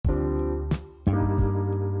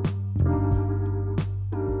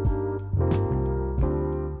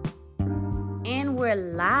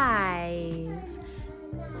we're live.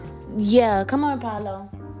 Yeah, come on, Paulo.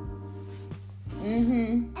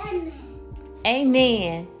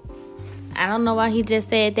 Amen. I don't know why he just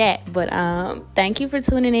said that, but thank you for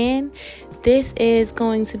tuning in. This is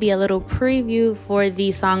going to be a little preview for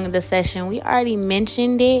the song of the session. We already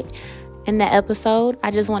mentioned it in the episode.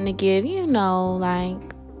 I just want to give,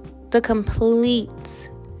 the complete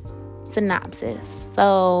synopsis.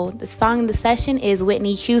 So the song of the session is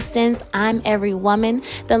Whitney Houston's I'm Every Woman.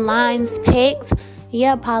 The lines picked,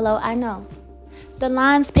 Paulo, I know. The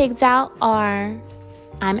lines picked out are,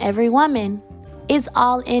 I'm every woman. It's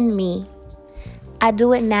all in me. I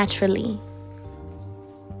do it naturally.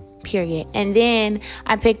 Period. And then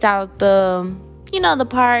I picked out the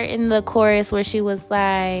part in the chorus where she was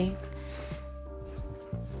like,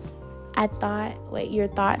 your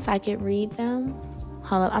thoughts, I could read them.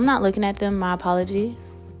 Hold up, I'm not looking at them. My apologies.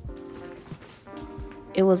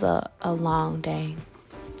 It was a long day.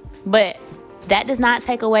 But that does not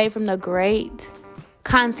take away from the great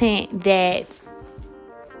content that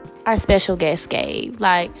our special guest gave.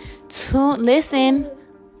 Listen.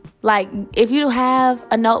 If you have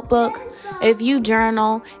a notebook, if you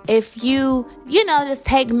journal, if you, just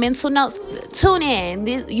take mental notes, tune in.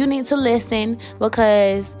 You need to listen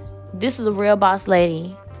because this is a real boss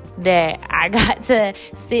lady that I got to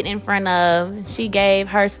sit in front of. She gave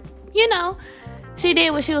her, she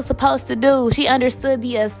did what she was supposed to do. She understood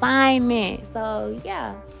the assignment. So,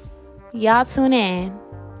 yeah. Y'all tune in.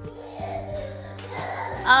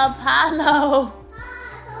 Apollo.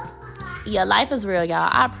 Yeah, life is real, y'all.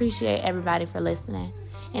 I appreciate everybody for listening.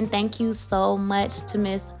 And thank you so much to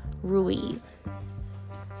Miss Ruiz.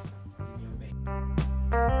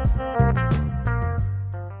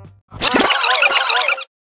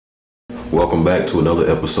 Welcome back to another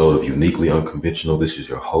episode of Uniquely Unconventional. This is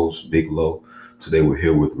your host, Big Low. Today we're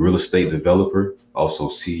here with real estate developer, also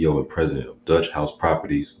CEO and president of Dutch House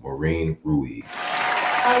Properties, Maureen Ruiz.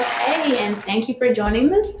 Okay, and thank you for joining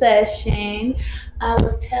the session. I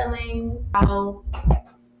was telling how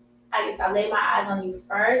I laid my eyes on you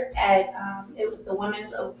first at it was the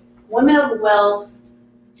Women of Wealth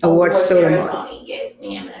Award ceremony. Yes,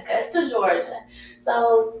 ma'am, in Augusta, Georgia.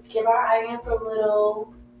 So give our audience a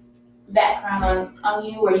little background on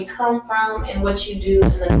you, where you come from, and what you do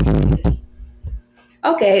in the community.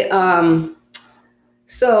 Okay,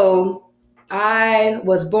 so I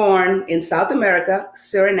was born in South America,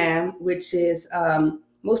 Suriname, which is,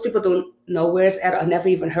 most people don't know where it's at. I've never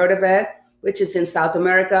even heard of it, which is in South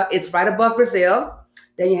America. It's right above Brazil.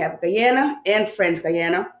 Then you have Guyana and French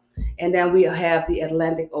Guyana. And then we have the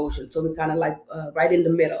Atlantic Ocean. So we're kind of right in the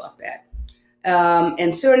middle of that.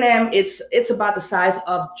 And Suriname, it's about the size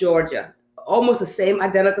of Georgia, almost the same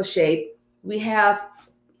identical shape. We have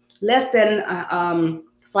less than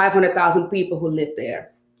 500,000 people who live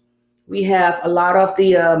there. We have a lot of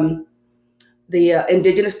the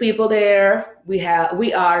indigenous people there.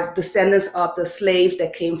 We are descendants of the slaves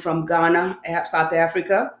that came from Ghana, South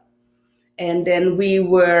Africa, and then we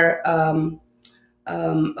were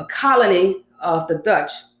a colony of the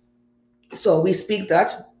Dutch. So we speak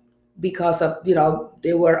Dutch because of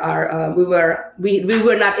they were our we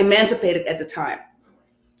were not emancipated at the time,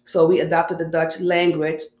 so we adopted the Dutch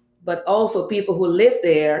language. But also people who lived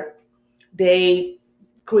there, they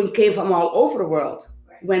came from all over the world.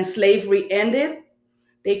 When slavery ended,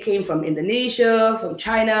 they came from Indonesia, from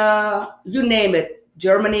China, you name it,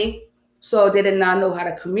 Germany. So they did not know how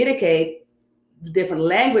to communicate the different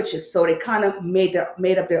languages. So they kind of made up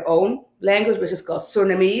their own language, which is called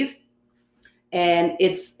Surinamese. And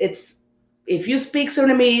it's if you speak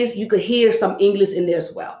Surinamese, you could hear some English in there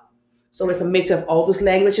as well. So it's a mix of all those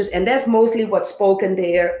languages, and that's mostly what's spoken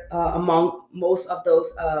there among most of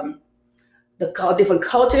those different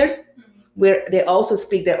cultures, where they also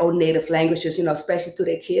speak their own native languages, especially to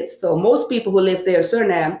their kids. So most people who live there in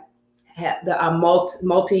Suriname are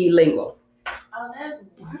multilingual. Oh, that's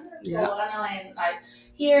wonderful. Yeah. I know, and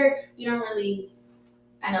here I don't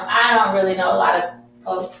really know a lot of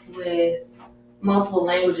folks with multiple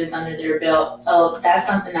languages under their belt. So that's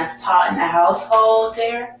something that's taught in the household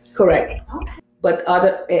there. Correct. Okay. But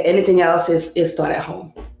anything else is taught at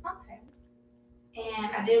home. Okay.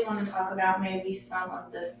 And I did want to talk about maybe some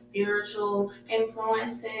of the spiritual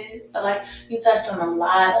influences. So you touched on a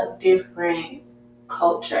lot of different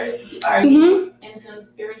cultures. Are you into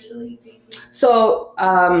spiritually? So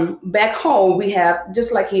back home we have,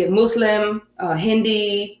 just like here, Muslim,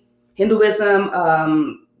 Hinduism,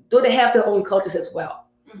 though they have their own cultures as well.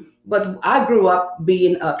 Mm-hmm. But I grew up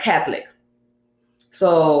being a Catholic.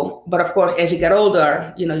 So, but of course, as you get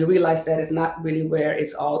older, you realize that it's not really what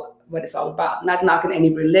it's all about. Not knocking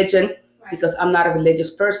any religion, because I'm not a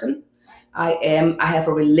religious person. I have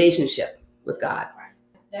a relationship with God. Right.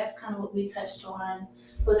 That's kind of what we touched on.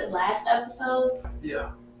 Was it last episode?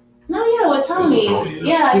 Yeah. No, yeah, with Tony.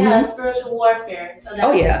 Yeah, spiritual warfare.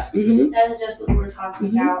 So yes. That's just what we're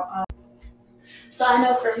talking about. So I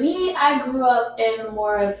know for me, I grew up in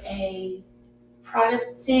more of a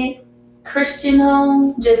Protestant Christian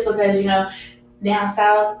home, just because, down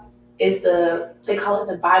south is they call it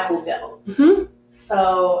the Bible Belt.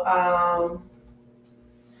 So I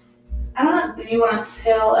don't know, do you want to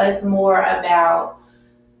tell us more about,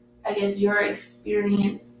 I guess, your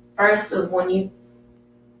experience first of when you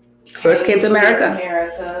first came to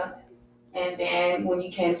America, and then when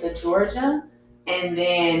you came to Georgia, and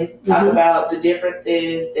then talk about the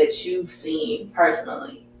differences that you've seen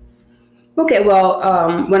personally. Okay, well,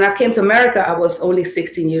 when I came to America, I was only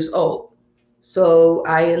 16 years old. So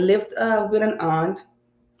I lived with an aunt,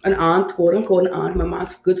 quote unquote, an aunt, my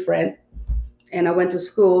mom's good friend. And I went to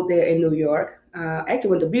school there in New York. I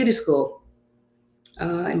actually went to beauty school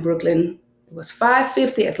in Brooklyn. It was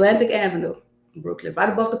 550 Atlantic Avenue in Brooklyn, right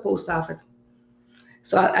above the post office.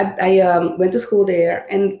 So I went to school there,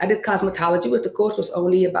 and I did cosmetology, which the course was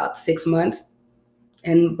only about 6 months.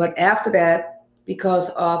 But after that, because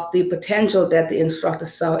of the potential that the instructor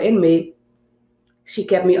saw in me, she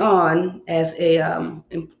kept me on as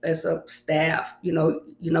a staff. You're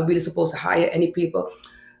not really supposed to hire any people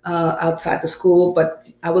outside the school, but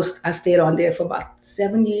I stayed on there for about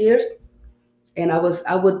 7 years. And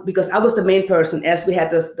because I was the main person, as we had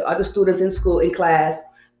the other students in school, in class,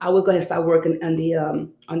 I would go ahead and start working on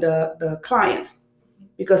the clients.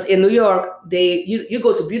 Because in New York, you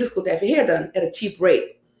go to beauty school to have your hair done at a cheap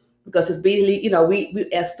rate. Because it's basically, we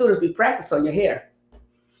as students, we practice on your hair.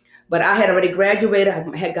 But I had already graduated,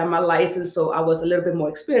 I had got my license, so I was a little bit more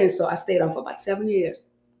experienced. So I stayed on for about 7 years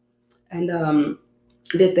and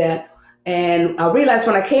did that. And I realized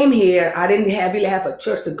when I came here, I didn't really have a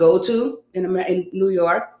church to go to in New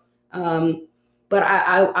York. But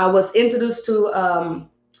I was introduced to,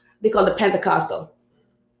 they call it Pentecostal,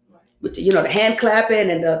 which, the hand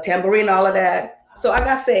clapping and the tambourine, all of that. So I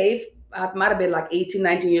got saved. I might have been like 18,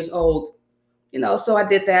 19 years old, so I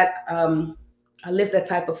did that. I lived that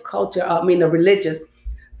type of culture, the religious,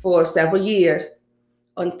 for several years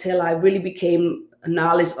until I really became a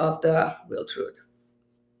knowledge of the real truth.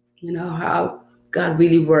 How God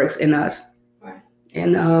really works in us. Right.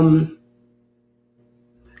 And,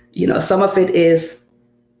 some of it is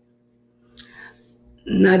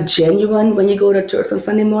not genuine when you go to church on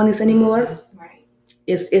Sunday mornings anymore. Right.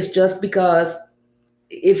 It's just because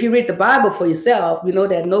if you read the Bible for yourself, you know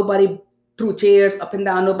that nobody threw chairs up and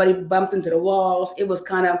down, nobody bumped into the walls. It was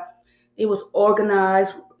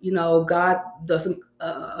organized. God doesn't,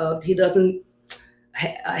 he doesn't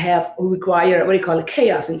require, what do you call it,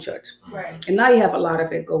 chaos in church. Right. And now you have a lot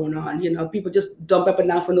of it going on. People just dump up and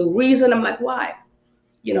down for no reason. I'm like, why?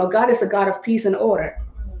 God is a God of peace and order.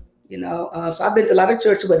 So I've been to a lot of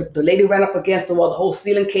churches where the lady ran up against the wall, the whole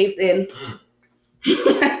ceiling caved in.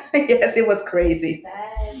 Yes, it was crazy.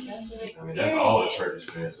 That's all the church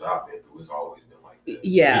experiences I've been through. It's always been like that.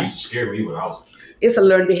 Yeah. It used to scare me when I was a kid. It's a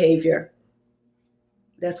learned behavior.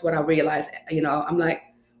 That's what I realized. I'm like,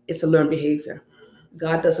 it's a learned behavior.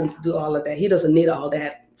 God doesn't do all of that. He doesn't need all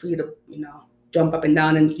that for you to, jump up and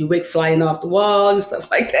down and you wig flying off the wall and stuff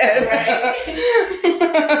like that. Right.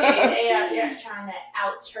 They're trying to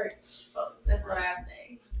out church folks. That's what I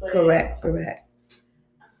say. But Correct.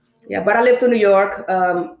 Yeah, but I lived in New York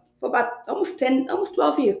for about almost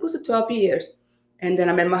 12 years, close to 12 years. And then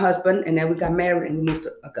I met my husband, and then we got married and we moved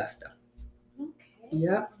to Augusta. Okay.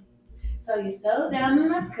 Yeah. So you settled down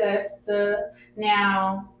in Augusta.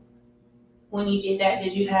 Now, when you did that,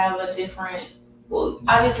 did you have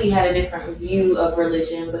obviously you had a different view of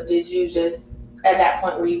religion, but did you just, at that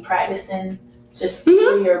point, were you practicing just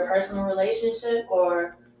through your personal relationship,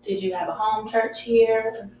 or did you have a home church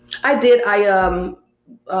here? I did. I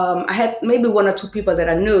had maybe one or two people that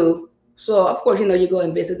I knew. So, of course, you go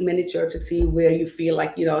and visit many churches, see where you feel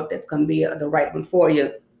like, that's going to be the right one for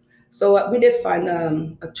you. So we did find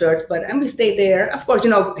a church, and we stayed there. Of course,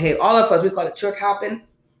 hey, all of us, we call it church hopping.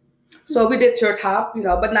 So we did church hop,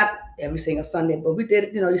 but not every single Sunday. But we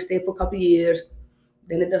did, you stay for a couple of years.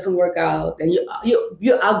 Then it doesn't work out. Then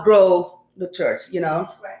you outgrow the church, Right.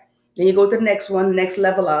 Then you go to the next one, next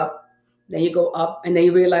level up. Then you go up, and then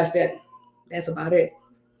you realize that that's about it.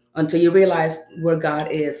 Until you realize where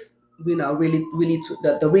God is, really, really,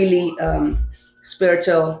 the really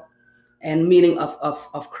spiritual and meaning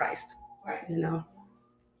of Christ. Right. And I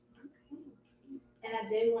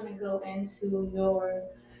did want to go into your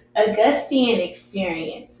Augustine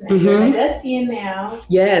experience. Now, you're an Augustine now.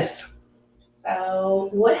 Yes. So,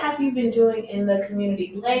 what have you been doing in the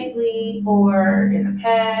community lately or in the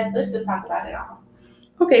past? Let's just talk about it all.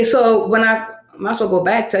 Okay, so when I might as well go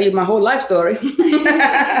back, tell you my whole life story.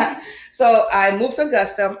 So I moved to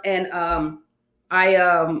Augusta, and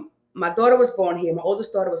my daughter was born here. My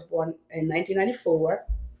oldest daughter was born in 1994,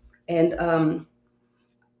 and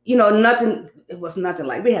nothing. It was nothing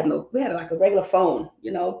like we had like a regular phone,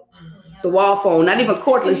 the wall phone, not even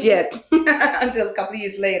cordless yet, until a couple of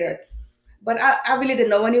years later. But I really didn't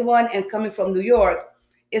know anyone, and coming from New York,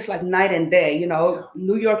 it's like night and day.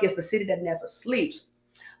 New York is the city that never sleeps.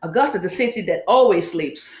 Augusta, the city that always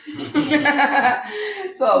sleeps.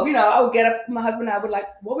 So, I would get up, my husband and I would like,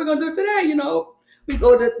 what are we gonna do today? We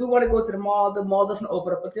want to go to the mall. The mall doesn't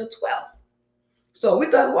open up until 12. So we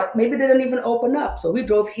thought, what? Maybe they didn't even open up. So we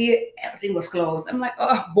drove here, everything was closed. I'm like,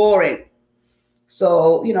 oh, boring.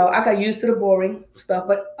 So, I got used to the boring stuff,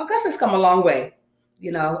 but Augusta's come a long way.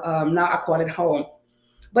 Now I call it home.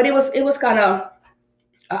 But it was kind of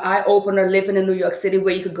an eye opener living in New York City,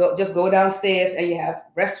 where you could go downstairs and you have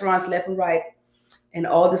restaurants left and right and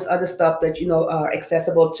all this other stuff that are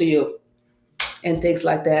accessible to you and things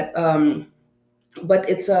like that. But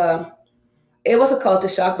it was a culture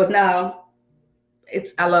shock, but now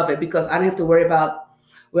I love it because I don't have to worry about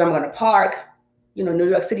where I'm going to park. New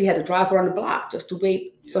York City, you had to drive around the block just to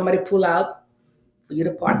wait somebody pull out for you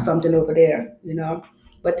to park something over there.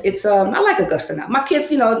 But it's I like Augusta now. My kids,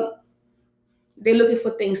 they're looking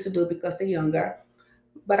for things to do because they're younger.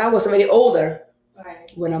 But I was already older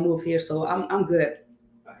when I moved here, so I'm good.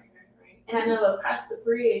 And I know across the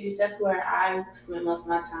bridge, that's where I spend most of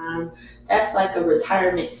my time. That's like a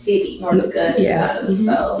retirement city, North Augusta. Yeah. Mm-hmm.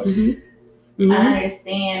 So Mm-hmm. I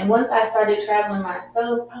understand. Once I started traveling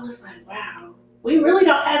myself, I was like, wow, we really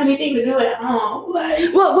don't have anything to do at home.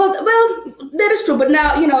 Well, that is true. But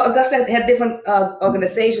now, Augusta had different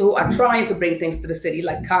organizations who are trying to bring things to the city,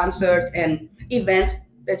 like concerts and events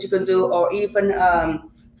that you can do, or even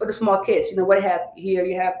for the small kids. What you have here,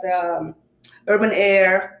 you have the Urban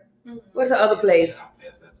Air. Mm-hmm. What's the other place?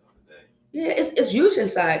 Yeah, it's huge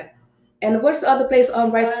inside. And what's the other place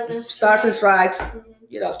on right? Stars and Strikes. Mm-hmm.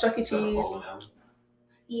 Chuck E. Cheese.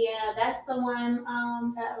 Yeah, that's the one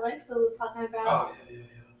that Alexa was talking about. Oh, yeah.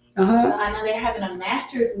 Uh-huh. So I know they're having a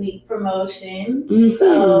Masters Week promotion. Mm-hmm.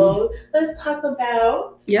 So let's talk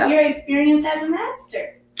about your experience as a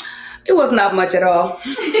Masters. It was not much at all.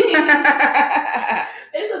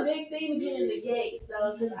 It's a big thing to get in the gate,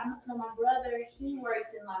 though, because I know my brother, he works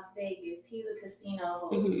in Las Vegas. He's a casino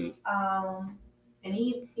host. Mm-hmm. And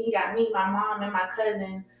he got me, my mom, and my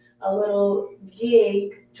cousin a little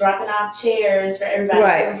gig dropping off chairs for everybody.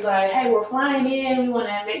 Right. It was like, hey, we're flying in. We want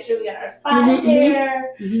to make sure we got our spot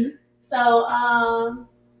there. Mm-hmm. So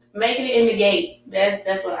making it in the gate,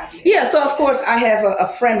 that's what I hear. Yeah, so of course I have a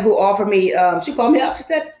friend who offered me, she called me up, she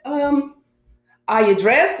said, are you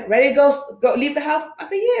dressed? Ready to go leave the house? I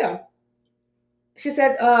said, yeah. She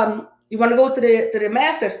said, you want to go to the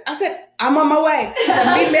Masters? I said, I'm on my way. She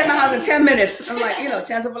said, meet me at my house in 10 minutes. I'm like,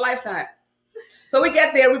 chance of a lifetime. So we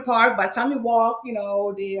get there, we park. By the time we walk,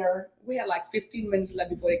 there, we had like 15 minutes left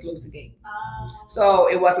before they closed the gate. So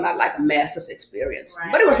it was not like a Masters experience.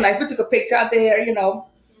 Right. But it was nice. We took a picture out there,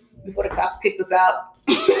 before the cops kicked us out.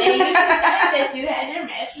 And you that you had your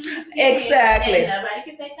Masters. Exactly. And nobody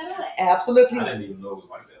could take that away. Absolutely. I didn't even know it was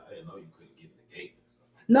like that. I didn't know you couldn't get in the gate.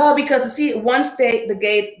 No, because once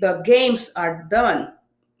the games are done,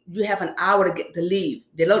 you have an hour to leave.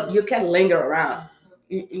 You can't linger around.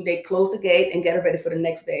 They close the gate and get ready for the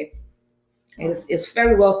next day. And it's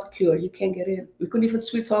very well secure. You can't get in. We couldn't even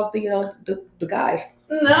sweet talk the guys.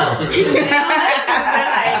 No. This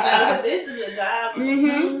is a job.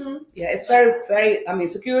 Mm-hmm. Yeah, it's very, very,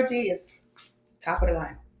 security is top of the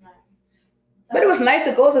line. Right. But it was nice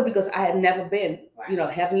to go there because I had never been.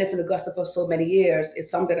 Right. Having lived in Augusta for so many years,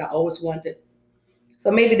 it's something I always wanted.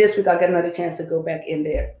 So maybe this week I'll get another chance to go back in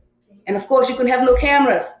there. And of course, you can have no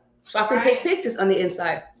cameras. So I can take pictures on the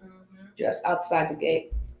inside, just outside the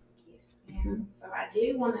gate. Yes, ma'am. So I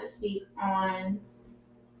did want to speak on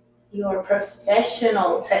your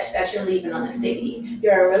professional touch that you're leaving on the city.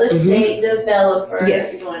 You're a real estate developer.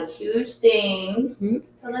 Yes. You're doing huge things. Mm-hmm.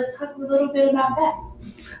 So let's talk a little bit about that.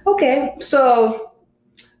 Okay. So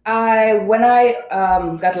when I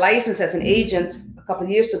got licensed as an agent a couple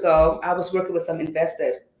of years ago, I was working with some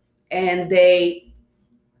investors, and they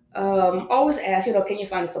always ask, can you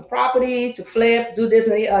find some property to flip, do this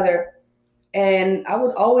and the other? And I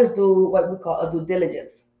would always do what we call a due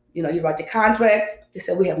diligence. You write your contract. They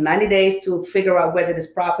said we have 90 days to figure out whether this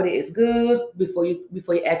property is good before you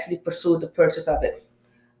actually pursue the purchase of it.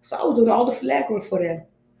 So I was doing all the flag work for them.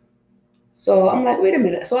 So I'm like, wait a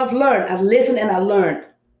minute. So I've learned, I've listened and I learned.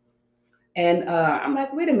 And I'm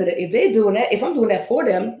like, wait a minute, if they're doing that, if I'm doing that for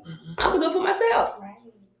them, I can do it for myself. Right.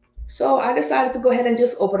 So I decided to go ahead and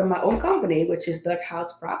just open up my own company, which is Dutch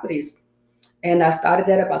House Properties. And I started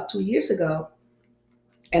that about 2 years ago.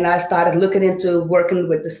 And I started looking into working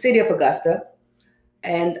with the city of Augusta.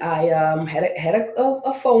 And I had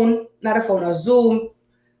a phone, not a phone, a Zoom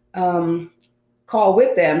call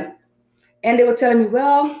with them. And they were telling me,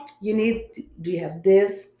 well, do you have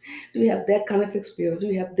this? Do you have that kind of experience? Do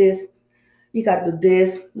you have this? You got to do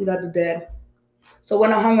this. You got to do that. So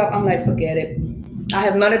when I hung up, I'm like, forget it. I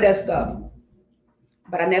have none of that stuff.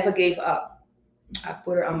 But I never gave up. I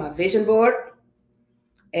put it on my vision board,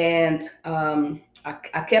 and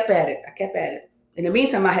I kept at it. I kept at it. In the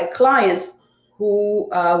meantime, I had clients who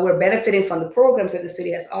were benefiting from the programs that the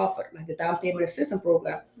city has offered, like the down payment assistance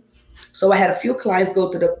program. So I had a few clients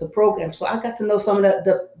go through the program. So I got to know some of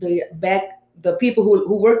the people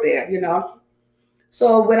who work there, you know.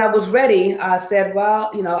 So when I was ready, I said,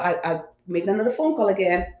 well, you know, I made another phone call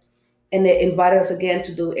again, and they invited us again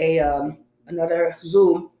to do another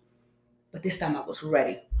Zoom. But this time I was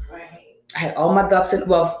ready. Right. I had all my ducks in,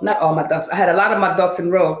 well, not all my ducks. I had a lot of my ducks in a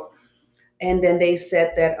row. And then they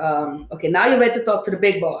said that, okay, now you're ready to talk to the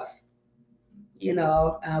big boss. You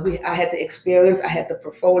know, I had the experience, I had the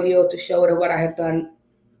portfolio to show them what I have done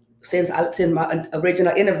since my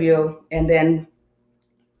original interview. And then,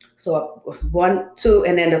 so it was 1, 2,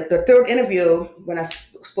 and then the third interview when I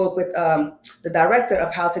spoke with the director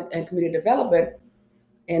of housing and community development,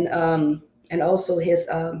 and also his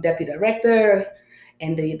deputy director,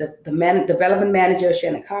 and the development manager,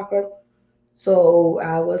 Shannon Cocker. So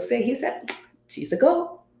I will say, he said, she's a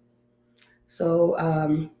go. So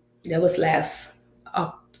that was last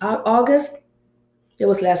August. It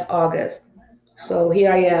was last August. So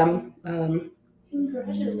here I am.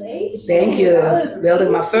 Congratulations. Thank you.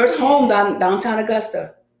 Building my first home downtown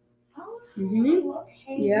Augusta.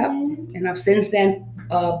 Okay. Yeah. And I've since then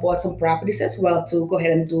bought some properties as well to go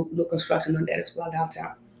ahead and do construction on that as well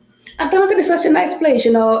downtown. Downtown is such a nice place,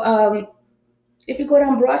 you know. If you go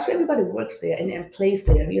down Broad Street, everybody works there and plays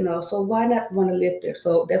there, you know. So why not want to live there?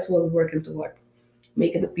 So that's what we're working toward,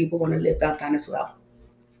 making the people want to live downtown as well.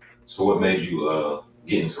 So what made you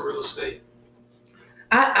get into real estate?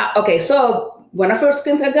 Okay, so when I first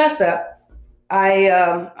came to Augusta,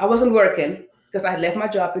 I wasn't working because I had left my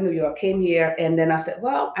job in New York, came here, and then I said,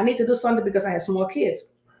 well, I need to do something because I have small kids.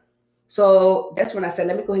 So that's when I said,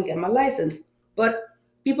 let me go and get my license. But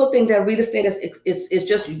people think that real estate is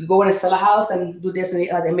just you go in and sell a house and do this and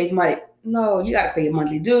the other and make money. No, you got to pay your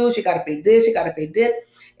monthly dues. You got to pay this. You got to pay that.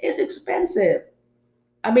 It's expensive.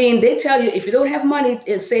 I mean, they tell you if you don't have money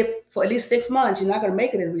and save for at least 6 months, you're not going to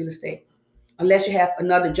make it in real estate unless you have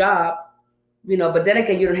another job, you know. But then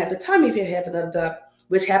again, you don't have the time if you have another job,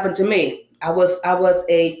 which happened to me. I was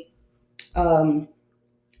a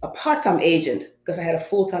part-time agent because I had a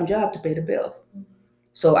full-time job to pay the bills.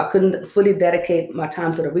 So I couldn't fully dedicate my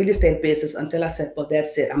time to the real estate business until I said, well,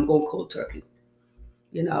 that's it. I'm going cold turkey,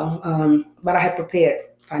 you know. But I had prepared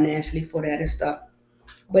financially for that and stuff.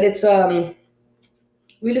 But it's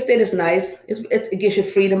real estate is nice. It gives you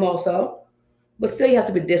freedom also. But still you have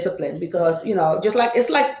to be disciplined because, you know, just like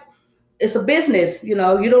it's a business, you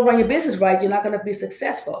know, you don't run your business right, you're not going to be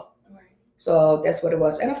successful. Right. So that's what it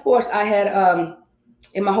was. And of course I had,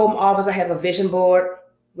 in my home office, I have a vision board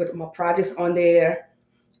with my projects on there.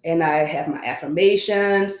 And I have my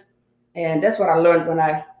affirmations. And that's what I learned when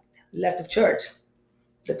I left the church,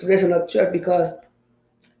 the traditional church, because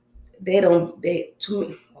to me, oh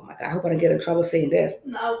my God, I hope I don't get in trouble saying this.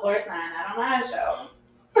 No, of course not. I don't know how to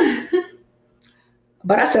show.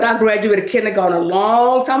 But I said I graduated kindergarten a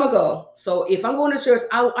long time ago. So if I'm going to church,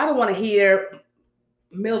 I don't want to hear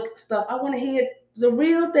milk stuff. I want to hear the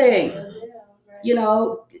real thing. Yeah, right. You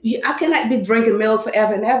know, I cannot be drinking milk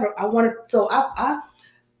forever and ever. I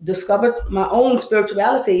discovered my own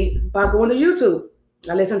spirituality by going to YouTube.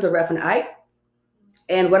 I listened to Reverend Ike.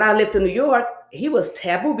 And when I lived in New York, he was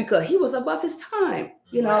taboo because he was above his time.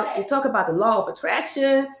 You know, Right. He talk about the law of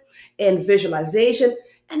attraction and visualization.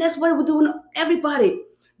 And that's what we're doing. Everybody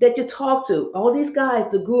that you talk to, all these guys,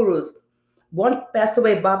 the gurus. One passed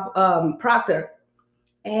away, Bob Proctor.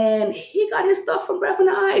 And he got his stuff from Reverend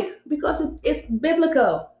Ike because it's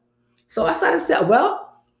biblical. So I started saying,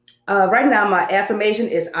 well, right now my affirmation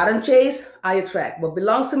is I don't chase, I attract. What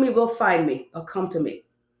belongs to me will find me or come to me.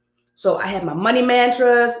 So I have my money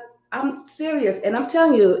mantras. I'm serious. And I'm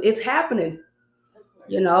telling you, it's happening.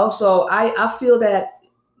 You know, so I feel that,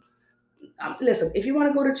 listen, if you want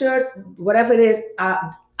to go to church, whatever it is,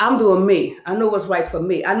 I'm doing me. I know what's right for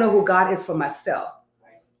me. I know who God is for myself.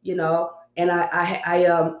 You know, and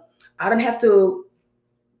I don't have to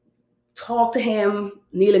talk to him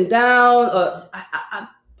kneeling down, or I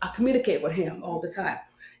communicate with him all the time.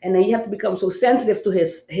 And then you have to become so sensitive to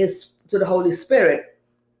his to the Holy Spirit.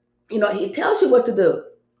 He tells you what to do.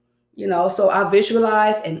 So I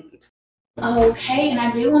visualize and. Okay, and I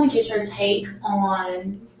do want to get your take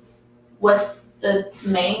on what's the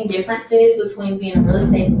main differences between being a real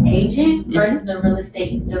estate agent versus a real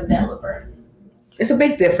estate developer. It's a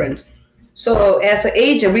big difference. So as an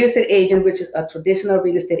agent, real estate agent, which is a traditional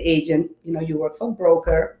real estate agent, you work for a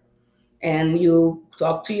broker and you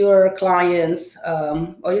talk to your clients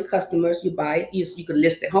or your customers. You could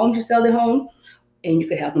list their homes, you sell their home, and you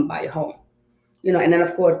could help them buy a home. And then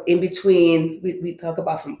of course, in between, we talk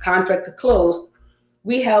about from contract to close.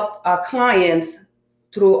 We help our clients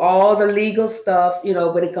through all the legal stuff,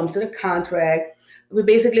 when it comes to the contract. We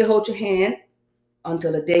basically hold your hand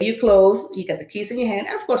until the day you close. You get the keys in your hand.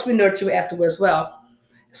 And of course, we nurture you afterwards as well.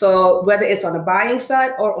 So whether it's on the buying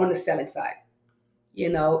side or on the selling side,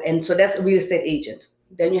 and so that's a real estate agent.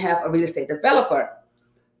 Then you have a real estate developer.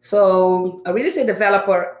 So a real estate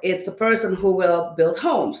developer, it's the person who will build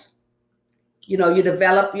homes. You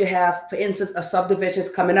develop, you have, for instance, a subdivision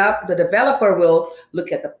is coming up. The developer will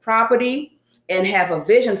look at the property and have a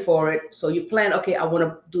vision for it. So you plan, okay, I want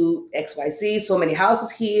to do XYZ, so many houses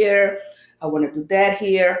here. I want to do that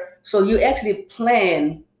here. So you actually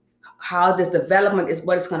plan how this development is,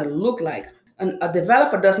 what it's going to look like. And a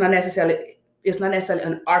developer is not necessarily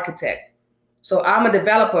an architect. So I'm a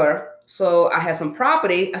developer. So I have some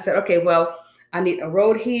property. I said, okay, well, I need a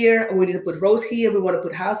road here. We need to put roads here. We want to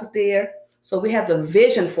put houses there. So we have the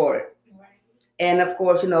vision for it. Right. And of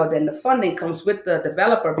course, then the funding comes with the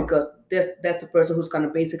developer, because that's the person who's going to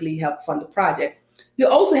basically help fund the project. You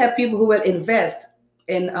also have people who will invest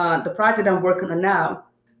in the project I'm working on now.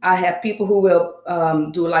 I have people who will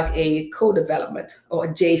do like a co-development or a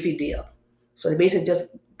JV deal. So they basically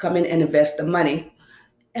just come in and invest the money.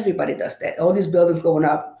 Everybody does that. All these buildings going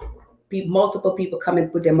up, multiple people come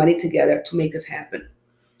and put their money together to make this happen.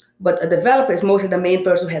 But a developer is mostly the main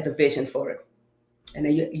person who has the vision for it. And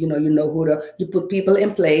then you put people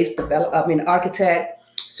in place, architect,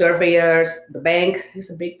 surveyors, the bank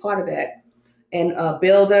is a big part of that. And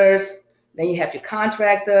builders, then you have your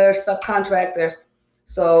contractors, subcontractors.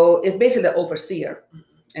 So it's basically the overseer.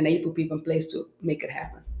 And then you put people in place to make it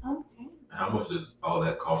happen. Okay. How much does all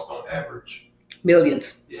that cost on average?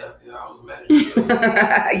 Millions. Yeah, I was imagining.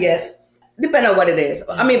 Yes. Depending on what it is.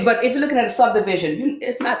 I mean, but if you're looking at a subdivision,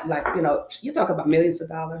 it's not like, you talk about millions of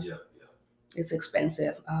dollars. Yeah. It's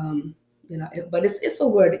expensive. But it's so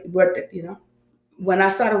worth it, When I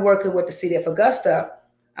started working with the city of Augusta,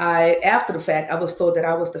 after the fact, I was told that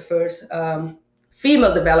I was the first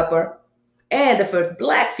female developer and the first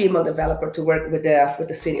Black female developer to work with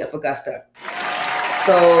the city of Augusta.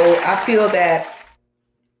 So I feel that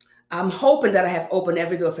I'm hoping that I have opened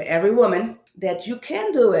every door for every woman, that you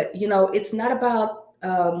can do it. It's not about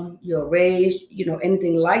your race,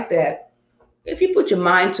 anything like that. If you put your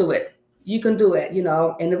mind to it, you can do it,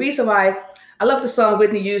 And the reason why I love the song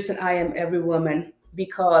Whitney Houston, I Am Every Woman,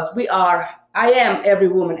 because I am every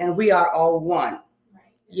woman and we are all one.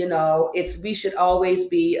 Right. We should always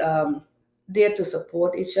be there to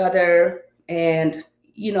support each other. And,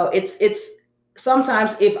 it's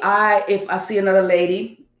sometimes if I see another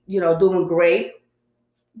lady, doing great,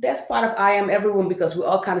 that's part of I Am Everyone, because we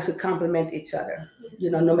all kind of should complement each other,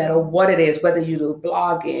 no matter what it is, whether you do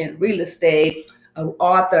blogging, real estate, an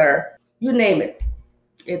author, you name it.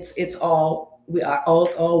 It's all, we are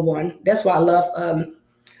all one. That's why I love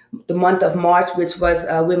the month of March, which was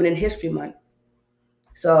Women in History Month.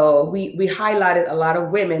 So we highlighted a lot of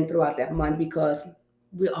women throughout that month, because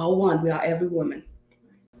we're all one. We are every woman.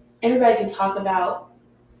 Everybody can talk about,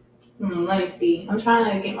 let me see. I'm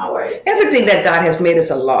trying to get my words. Everything that God has made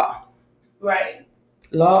is a law. Right.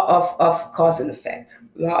 Law of cause and effect,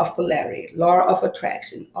 law of polarity, law of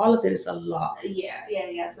attraction. All of it is a law.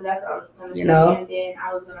 Yeah. So that's what I was going to say. And then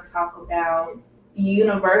I was going to talk about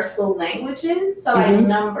universal languages. So like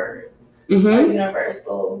numbers,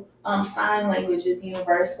 universal, sign language is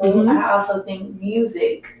universal. I also think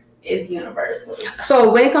music is universal.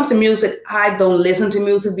 So when it comes to music, I don't listen to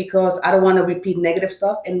music because I don't want to repeat negative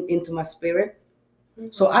stuff into my spirit.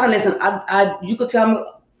 So I don't listen. You could tell me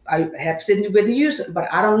I have sitting with music,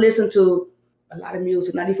 but I don't listen to a lot of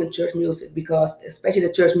music, not even church music, because especially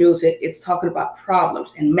the church music, it's talking about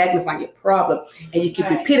problems and magnifying your problem, and you keep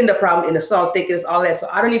repeating the problem in the song, thinking it's all that. So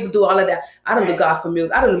I don't even do all of that. I don't do gospel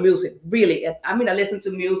music. I don't do music really. I mean, I listen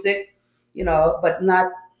to music, but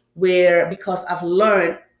not because I've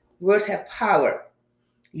learned words have power.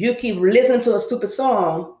 You keep listening to a stupid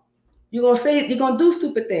song, you're gonna say you're gonna do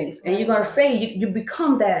stupid things, and you're gonna say you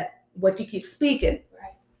become that what you keep speaking.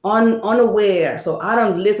 Unaware. So I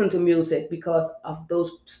don't listen to music because of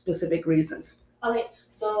those specific reasons. Okay,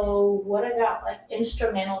 so what about like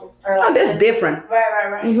instrumentals or like? Oh, that's different.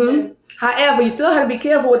 Right. Mm-hmm. However, you still have to be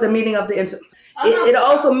careful with the meaning of the instrument. It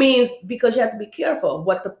also means, because you have to be careful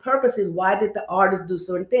what the purpose is. Why did the artist do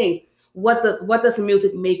certain things? What does the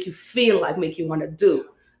music make you feel like, make you want to do?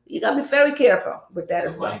 You gotta be very careful with that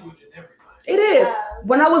as well. Language and everything. It is.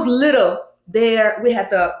 When I was little, we had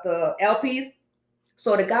the LPs.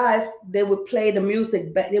 So the guys, they would play the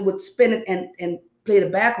music, they would spin it and play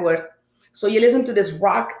it backwards. So you listen to this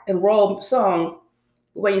rock and roll song.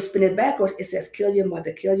 When you spin it backwards, it says, kill your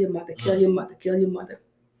mother, kill your mother, kill your mother, kill your mother.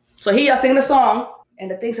 So here y'all singing the song, and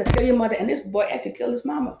the thing said, kill your mother, and this boy actually killed his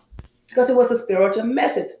mama. Because it was a spiritual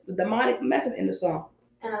message, the demonic message in the song.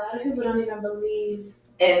 And a lot of people don't even believe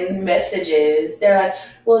in messages. They're like,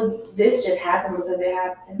 well, this just happened because it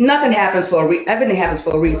happened. Nothing happens for a reason. Everything happens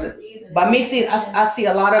for a reason. By me seeing, I see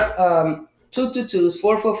a lot of 222s,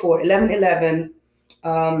 444, 1111.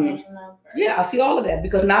 Yeah, I see all of that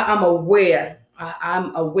because now I'm aware.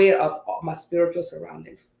 I'm aware of all my spiritual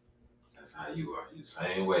surroundings. That's how you are. You the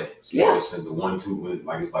same way. She Yeah. always said the 1, 2,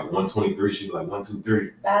 like it's like 123. She be like 1, 2,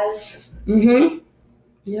 3. Mm-hmm.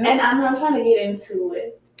 Yeah. And I'm trying to get into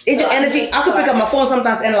it. It's just energy. I could pick up my phone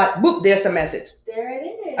sometimes and like, boop, there's the message. There it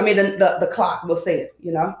is. I mean, the clock will say it,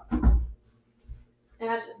 you know? And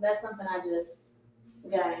that's something I just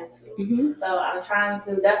got into. Mm-hmm. So I'm trying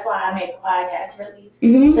to, that's why I made the podcast really,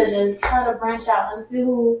 Mm-hmm. to just try to branch out and see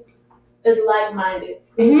who is like-minded,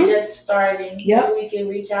 who's just starting. Yep. We can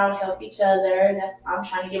reach out, help each other. I'm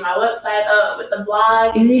trying to get my website up with the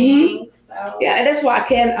blog and Mm-hmm. things. So. Yeah, and that's why I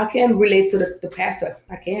can't relate to the pastor.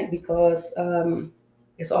 I can't because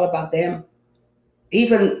it's all about them.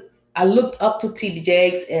 Even I looked up to T.D.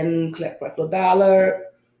 Jakes and Creflo Dollar,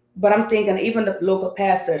 but I'm thinking even the local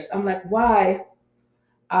pastors. I'm like, why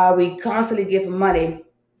are we constantly giving money,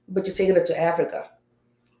 but you're taking it to Africa?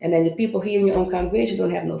 And then the people here in your own congregation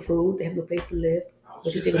don't have no food, they have no place to live,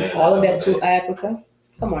 but you're taking all of that to Africa.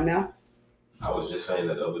 Come on now. I was just saying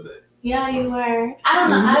that the other day. Yeah, you were. I don't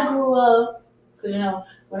know. I grew up, because,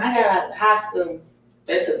 when I got out of high school,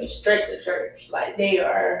 they took me straight to church. Like, they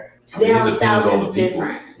are, down south is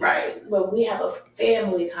different, right? But we have a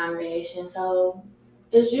family congregation, so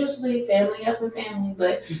it's usually family up and family.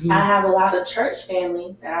 But I have a lot of church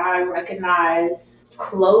family that I recognize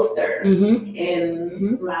closer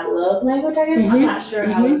in my love language, I guess. I'm not sure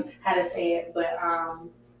how to say it, but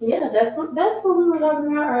yeah, that's what we were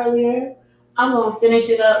talking about earlier. I'm gonna finish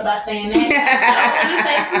it up by saying that. I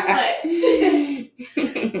don't want to say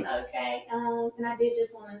too much. Okay. And I did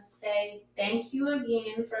just want to say thank you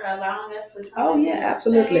again for allowing us to come into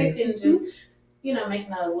absolutely. And just,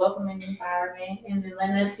 making a welcoming environment and then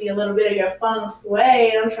letting us see a little bit of your feng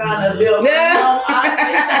shui. I'm trying to build my home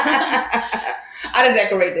office. I didn't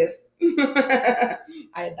decorate this.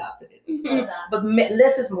 I adopted it. But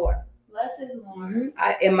less is more. Less is more.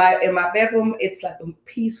 In my bedroom, it's like a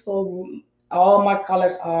peaceful room. All my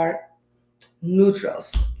colors are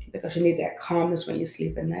neutrals because you need that calmness when you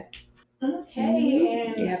sleep at night. Okay.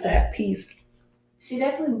 And you have to have peace. She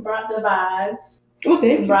definitely brought the vibes.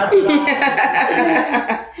 Okay. Brought the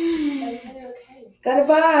vibes. Okay. Got a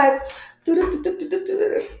vibe. Oh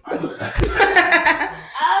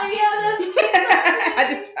yeah, I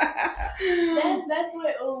that's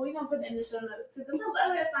what we're gonna put in the show notes too. Cause I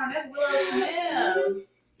love that song. That's Willow Smith.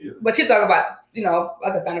 But she talk about,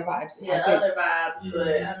 other kind of vibes. Yeah, other vibes.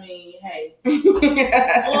 But I mean, hey. Who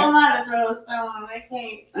am I to throw a stone? I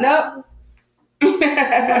can't. Nope. You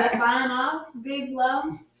wanna sign off, Big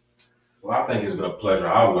Low? Well, I think it's been a pleasure.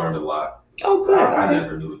 I've learned a lot. Oh, good. I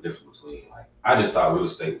never knew the difference between, I just thought real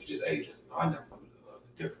estate was just agents. I never knew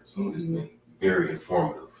the difference. So it's been very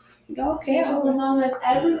informative. Okay. Teachable moments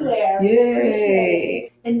everywhere.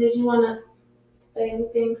 Yay. And did you want to say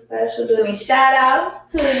anything special? Do any shout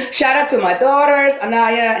outs to? Shout out to my daughters,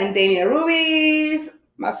 Anaya and Dania Ruiz.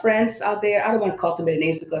 My friends out there. I don't want to call too many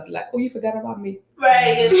names because like, oh, you forgot about me.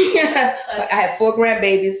 Right. But I have 4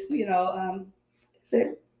 grandbabies, that's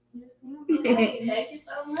it. Thank you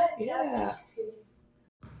so much. Yeah.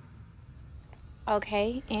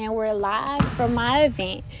 Okay, and we're live from my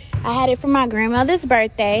event. I had it for my grandmother's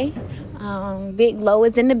birthday. Big Low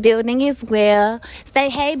is in the building as well. Say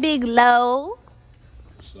hey, Big Low.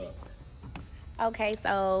 What's up? Okay,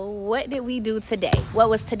 so what did we do today? What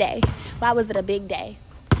was today? Why was it a big day?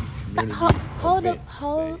 Hold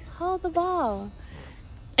the ball.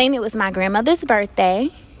 And it was my grandmother's birthday.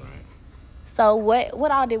 So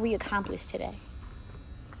what all did we accomplish today?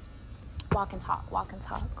 Walk and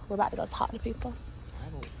talk. We're about to go talk to people.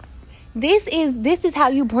 This is how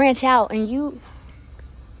you branch out, and you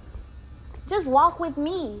just walk with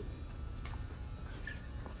me.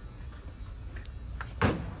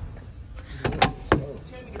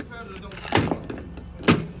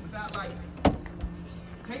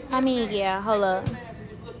 I mean, yeah, hold up.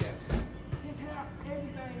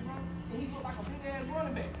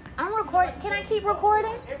 I'm recording. Can I keep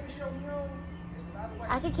recording?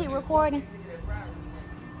 I can keep recording.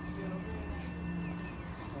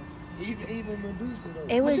 Even Medusa though.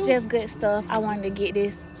 It was just good stuff. I wanted to get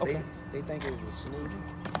this. Okay. They think it was a snake.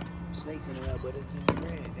 Snakes in there, but it's just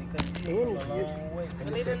red. They couldn't see it from a long way.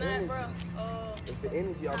 Believe it or not, bro. It's the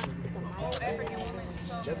energy y'all can get. African woman.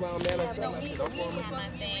 That's why I'm mad at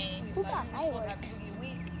you. Who got fireworks?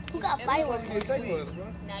 Who got fireworks?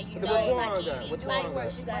 Now you know if I can't eat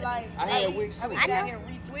fireworks, you gotta be I had wigs too. I know.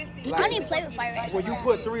 Retwisted. I don't even play with fireworks. When you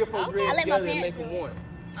put 3 or 4 I dreads let my together and make parents them one.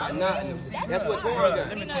 That's what Twan got.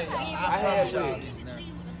 Let me tell you, I had wigs.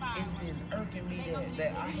 it's been irking me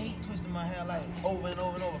that I hate twisting my hair like over and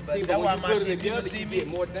over and over. But See, that's but why when you my put it shit people together, see you me. get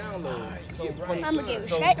more downloads. Alright, so You get right. from the I'ma give it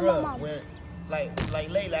sun. straight to my bruh, mom. when like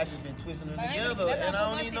lately I just been twisting them together and I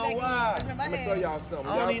don't even know why. I'm gonna show y'all something.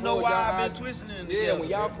 I don't even know why I've been twisting them together. Yeah, when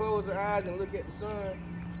y'all close your eyes and look at the sun,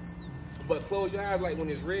 but close your eyes like when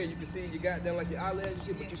it's red, you can see you got them like your eyelash and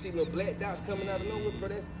shit, but you see little black dots coming out of nowhere, bro.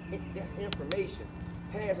 That's information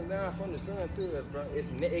passing down from the sun to us, bro.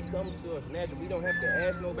 It comes to us natural. We don't have to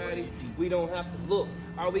ask nobody. We don't have to look.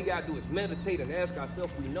 All we gotta do is meditate and ask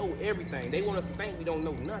ourselves. We know everything. They want us to think we don't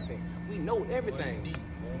know nothing. We know everything,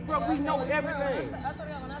 bro. We know everything.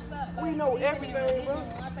 We know everything, bro.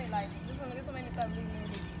 I say like this one made me start believing in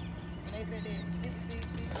religion. And they said that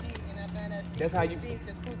shit, and I found out That's how you-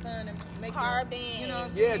 to crouton and make Carbon. You know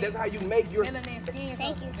what I'm Yeah, saying? that's how you make your. Melanin skin.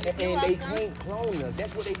 Thank you. And they can't clone us.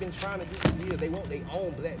 That's what they've been trying to do for years. They want their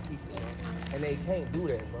own black people, bro. And they can't do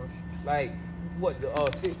that, bro. Like, what, the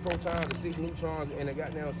 6 protons, the 6 neutrons, and the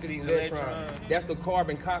goddamn 6 Six electrons. electrons. That's the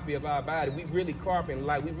carbon copy of our body. We really carbon,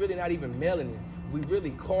 like, we really not even melanin. We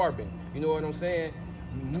really carbon. You know what I'm saying?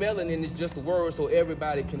 Melanin is just a word so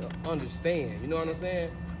everybody can understand. You know what I'm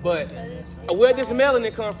saying? But where does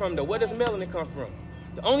melanin come from, though? Where does melanin come from?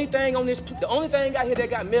 The only thing out here that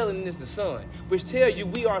got melanin is the sun, which tells you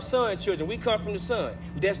we are sun children. We come from the sun.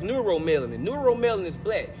 That's neuromelanin. Neuromelanin is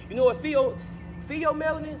black. You know what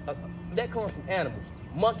pheomelanin? That comes from animals,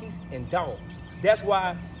 monkeys and dogs. That's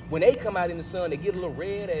why when they come out in the sun, they get a little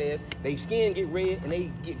red ass. Their skin get red, and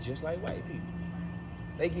they get just like white people.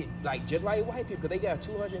 They get like just like white people because they got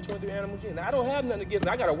 223 animals in. Now, I don't have nothing against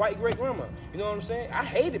them. I got a white great grandma. You know what I'm saying? I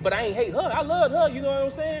hate it, but I ain't hate her. I love her. You know what I'm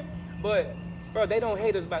saying? But bro, they don't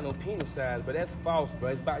hate us about no penis size, but that's false, bro.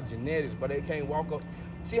 It's about genetics, but they can't walk up.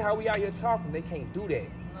 See how we out here talking? They can't do that.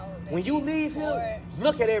 When you leave here,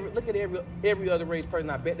 look at every other race person.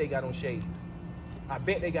 I bet they got on shades. I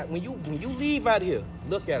bet they got when you leave out here,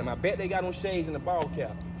 look at them. I bet they got on shades and a ball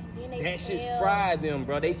cap. That shit fried them,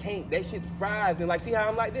 bro. They can't. That shit fries them. Like, see how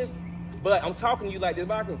I'm like this? But I'm talking to you like this,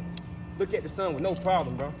 but I can look at the sun with no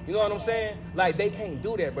problem, bro. You know what I'm saying? Like, they can't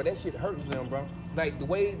do that, bro. That shit hurts them, bro. Like, the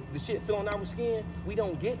way the shit feel on our skin, we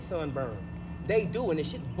don't get sunburn. They do, and the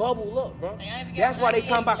shit bubble up, bro. That's why they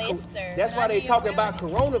talking about. That's why they talking about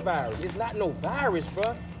coronavirus. It's not no virus,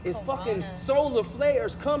 bro. It's fucking solar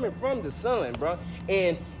flares coming from the sun, bro.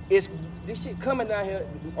 And this shit coming down here.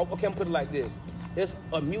 Okay, I'm put it like this. It's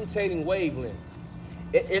a mutating wavelength.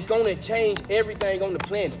 It's gonna change everything on the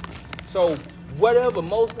planet. So whatever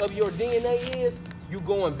most of your DNA is, you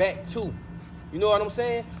going back to. You know what I'm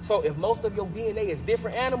saying? So if most of your DNA is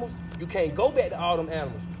different animals, you can't go back to all them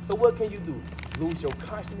animals. So what can you do? Lose your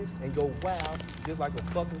consciousness and go wild just like a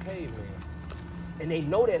fucking caveman. And they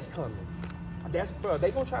know that's coming. Bro,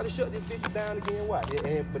 they gonna try to shut this bitch down again. Why?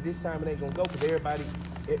 But this time it ain't gonna go because everybody,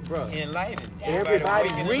 bro. Enlightened. Everybody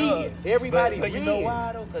read. Everybody but read. you know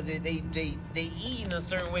why though? Because they eating a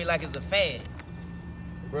certain way like it's a fad.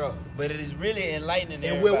 Bro. But it is really enlightening.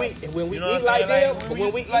 And when we you know eat like them,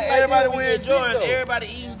 when we eat like everybody them, we we're get enjoying, shit, though. everybody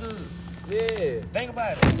eating good. Yeah. Think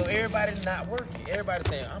about it. So everybody's not working. Everybody's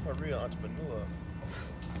saying, I'm a real entrepreneur.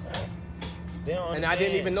 They don't understand. And I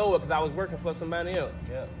didn't even know it because I was working for somebody else.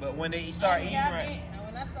 Yeah, but when they start eating right.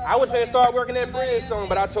 I was finna start working at Breadstone,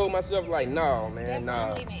 but I told myself, like, no, man,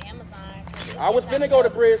 nah. I was finna go to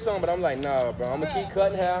Breadstone, but I'm like, nah, bro. I'm gonna keep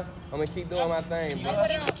cutting hair. I'm gonna keep doing my thing, bro.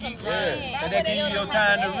 Keep running. And that gives you your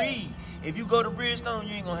time to read. If you go to Bridgestone,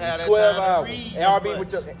 you ain't gonna have that 12 time hours. to read. ARB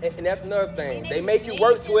with your, and that's another thing. They make you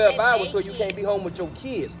work 12 hours so you can't be home with your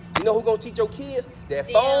kids. You know who gonna teach your kids?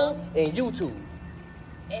 That phone and YouTube.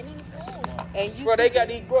 And you Bro, they got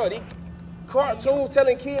these cartoons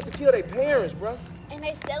telling kids to kill their parents, bro. And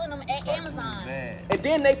they selling them at Amazon. Man. And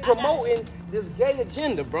then they promoting this gay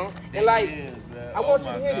agenda, bro. And like, is, bro. I want Oh you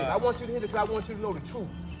to my hear this. God. I want you to hear this because I want you to know the truth.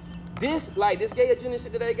 This gay agenda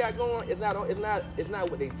shit that they got going, it's not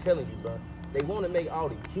what they telling you, bro. They want to make all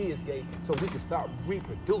the kids gay so we can start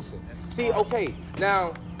reproducing. That's See, smart. okay,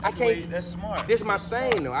 now That's I can't. way- that's smart. This my That's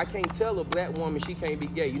thing smart. though. I can't tell a black woman she can't be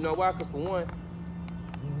gay. You know why? Cause for one,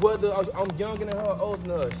 whether I'm younger than her or older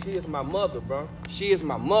than her, she is my mother, bro. She is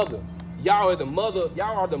my mother. Y'all are the mother.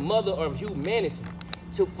 Y'all are the mother of humanity.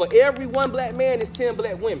 For every one black man, there's 10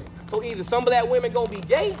 black women. So either some black women gonna be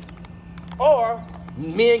gay, or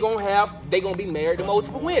men gonna be married to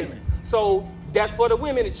multiple women. So that's for the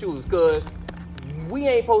women to choose, cause we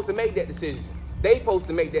ain't supposed to make that decision. They supposed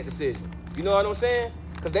to make that decision. You know what I'm saying?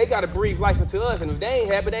 Cause they gotta breathe life into us, and if they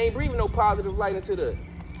ain't happy, they ain't breathing no positive light into us.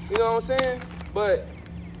 You know what I'm saying? But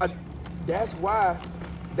that's why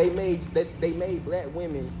they made black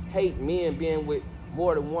women hate men being with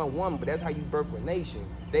more than one woman. But that's how you birth a nation.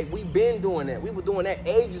 We been doing that. We were doing that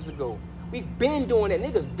ages ago. We been doing that.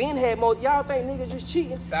 Niggas been had more. Y'all think niggas just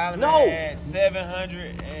cheating? Solomon No. had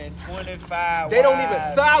 725 They don't wives,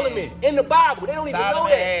 even Solomon man. in the Bible. They don't even know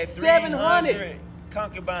Solomon that. had 700.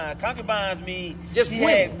 concubines. Concubines mean Just he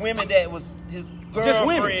women. had women that was his Just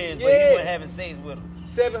women. girlfriends, but Yeah. he wasn't having sex with them.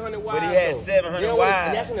 700 wives. But he had though. 700 They don't- wives.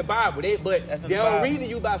 And that's in the Bible. They That's in don't the Bible. read to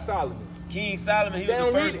you about Solomon. King Solomon, he They was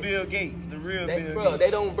don't the read first it. Bill Gates, the real Bill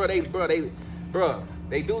Gates.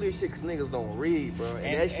 They do this shit because niggas don't read, bro. And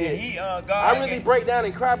that And shit. he, God I really gave- break down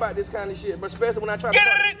and cry about this kind of shit, but especially when I try to Get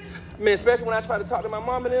talk, it! man, especially when I try to talk to my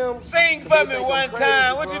mom and them. Sing 'cause for they me think I'm one crazy,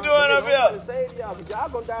 time. What bro. you doing But up they don't here? try to save y'all, because y'all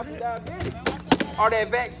gonna die from diabetes. Or that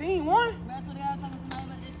vaccine one. That's what they all talking about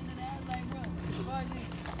that shit today. I was like, bro, fuck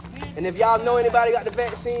it. And if y'all know anybody got the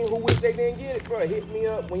vaccine who wish they didn't get it, bro, hit me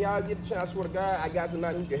up when y'all get the chance. I swear to God, I got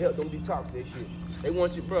somebody who can help them detox that shit. They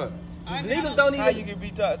want you, bro. Niggas don't How even. you can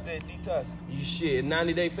detox that detox? You shit,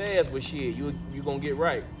 90-day fast, but shit, you gonna get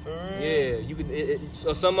right. For real? Yeah, you could.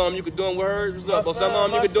 So some of them you could do them with herbs, My or some son- of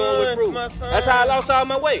them you my could do them with son- fruit. my son- That's how I lost all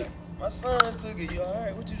my weight. My son took it. You all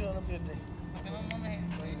right? What you doing up here today? I said, my mama had she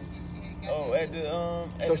had got Oh, at the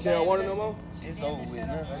At So the she don't want it no more. It's Yeah, over they with shut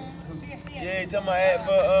now. up. She had Yeah, you talking about ad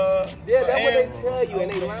for Yeah, for that's what they Aaron? tell you,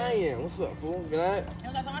 and they Okay. lying. What's up, fool? You all right? It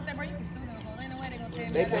was like, I said, bro, you can sue them. So ain't no way they gonna tell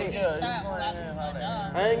me They I gotta can't- get yeah, shot just when go I in there lose and my holler at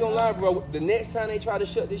job. I ain't gonna lie, bro. The next time they try to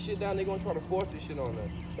shut this shit down, they gonna try to force this shit on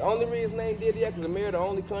us. The only reason they did that because America the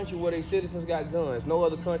only country where their citizens got guns. No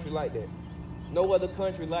other country like that. No other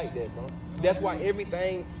country like that, bro. That's why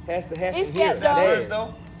everything has to happen It's here. that, though. Lad. First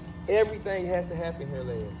though, Everything has to happen here,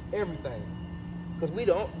 lads. Everything. Cause we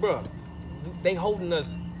don't, bro. They holding us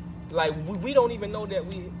like we don't even know that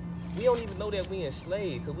we don't even know that we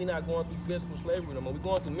enslaved. Cause we not going through physical slavery no more. We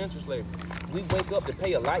going through mental slavery. We wake up to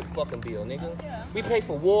pay a light fucking bill, nigga. Yeah. We pay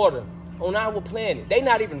for water on our planet. They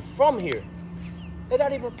not even from here. They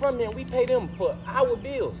not even from here. We pay them for our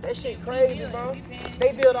bills. That shit crazy, bro.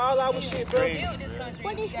 They build all our shit, bro. We built this country.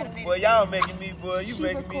 What We is gotta it? pay boy, the y'all making me, boy. You She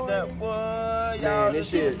making me recorded. nut, boy. Y'all Man, this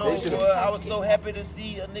just shit- don't know, this shit- boy. I was so happy to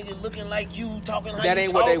see a nigga looking like you, talking how That you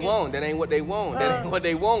ain't what they talking. want. That ain't what they want. That Huh? ain't what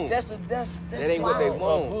they want. That's That ain't what they called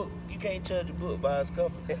want. A book. You can't judge a book by its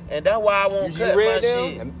cover, and that's why I won't You cut read my them,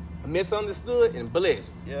 shit. and misunderstood and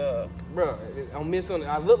blessed. Yeah. Bro, I'm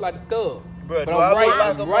misunderstood. I look like a thug. Bro, but do I'm I look right, like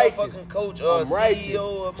I'm a righteous. motherfucking coach or a I'm righteous. CEO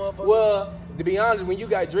or motherfucker? Well, to be honest, when you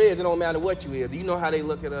got dreads, it don't matter what you is. You know how they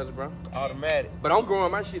look at us, bro. Automatic. But I'm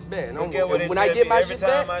growing my shit back. And Look I'm, at what they when tell I get me my every shit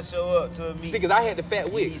time back, I show up to a meeting. see, cause I had the fat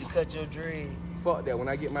You wigs. need to cut your dread. Fuck that. When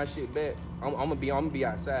I get my shit back, I'm gonna be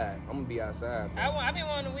outside. I'm gonna be outside. Bro. I been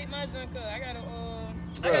wanting to weed my junk up. I got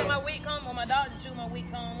Bruh. my weed comb, or my doctor chew my weed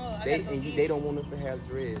comb up. I They gotta go get they it. don't want us to have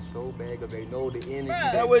dreads so bad because they know the energy Bruh.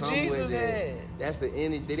 that That's what come Jesus with it. had. That's the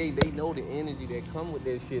energy. They know the energy that come with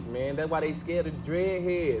that shit, man. That's why they scared of dread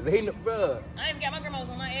heads. They know, bruh. I even got my grandma was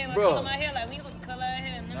on my hair. Like, Bruh. color my hair like we supposed to color our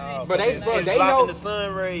hair. None of that But shit. they- bro, it's they blocking know- the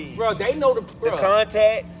sun rays. Bro, they know the The bruh.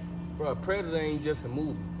 contacts. Bro, Predator ain't just a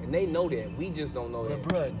movie, and they know that. We just don't know that.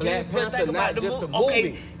 Bruh, Black Panther not just a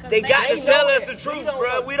movie. Okay, they got They to sell know us that. the We truth, don't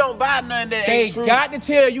bro. know. We don't buy nothing that They ain't true. got to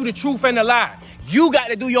tell you the truth and the lie. You got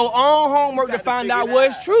to do your own homework got to to find figure out it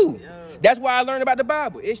what's out. true. Yeah. That's why I learned about the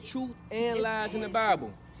Bible. It's truth and lies in the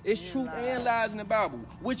Bible. It's truth and lies in the Bible.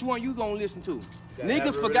 Which one you gonna listen to? gotta have Niggas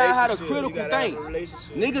a forgot how to relationship. critical You gotta have think. a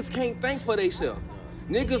relationship. Niggas can't think for themselves.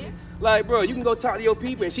 Niggas, like, bro, you can go talk to your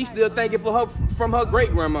people and she still thinking for her from her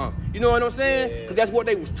great grandma. You know what I'm saying? Yeah. Because that's what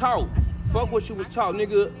they was taught. Fuck what you was taught,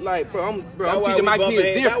 nigga. Like, bro, I'm That's why teaching we my bumping kids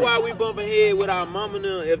head- different. That's why we bumping head with our mama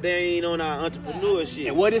now if they ain't on our entrepreneur shit.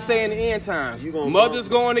 And what it say in the end times? You gonna Mothers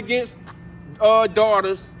bump. going against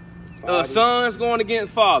daughters, Fathers. sons going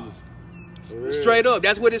against fathers. Straight up.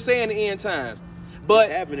 That's what it's saying in the end times. But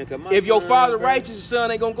if your father righteous, your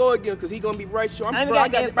son ain't gonna go against because he gonna be righteous. I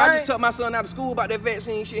just took my son out of school about that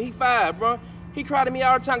vaccine shit. He 5, bro. He cried to me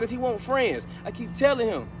all the time because he want friends. I keep telling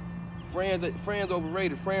him, friends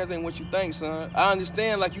overrated. Friends ain't what you think, son. I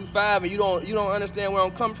understand like you 5 and you don't understand where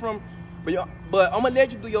I'm coming from. But I'm gonna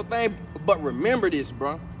let you do your thing. But remember this,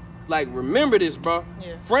 bro. Like, remember this, bro.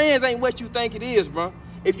 Yeah. Friends ain't what you think it is, bro.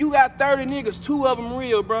 If you got 30 niggas, 2 of them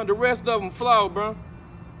real, bro. The rest of them flawed, bro.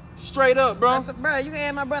 Straight up, bro. Bro, you can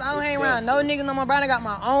add my brother. I don't hang around no niggas no more, bro. I got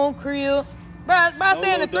my own crib. Bro, I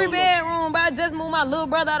stay in a 3-bedroom, bro. I just moved my little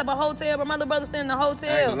brother out of a hotel, but my little brother stay in the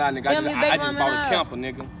hotel. I ain't gonna lie, nigga. I just bought a camper,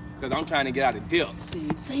 nigga. Cause I'm trying to get out of debt. Say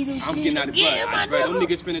that shit. I'm getting out of debt. Them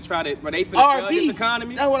niggas finna try that, but they finna RV. kill this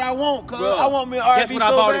economy. That's what I want, cuz. I want me an RV. Guess what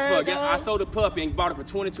I bought it for? I sold a puppy and bought it for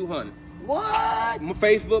 $2,200. What?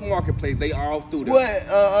 Facebook Marketplace, they all through there. What?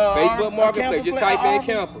 Facebook Marketplace, just type in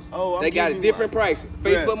campus. Oh, they got different prices.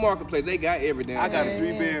 Facebook Marketplace, they got everything. I got a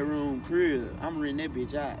 3-bedroom crib. I'm renting that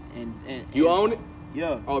bitch out. And you own it?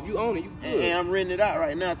 Yeah. Oh, if you own it, you good. And I'm renting it out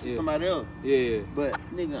right now to somebody else. Yeah. But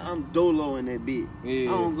nigga, I'm dolo in that bitch.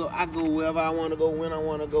 Yeah. I go wherever I want to go, when I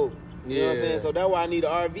want to go. You know what I'm saying? So that's why I need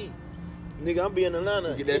an RV. Nigga, I'm be in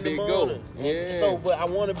Atlanta get that in the big morning. Go. Yeah. So, but I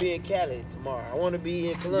want to be in Cali tomorrow. I want to be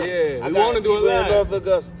in Columbia. Yeah, I we want to do a lot. in North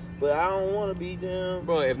Augusta, but I don't want to be them.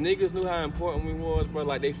 Bro, if niggas knew how important we was, bro,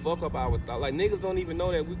 like they fuck up our thought. Like niggas don't even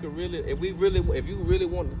know that we could really, if you really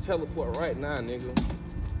want to teleport right now, nigga.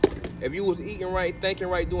 If you was eating right, thinking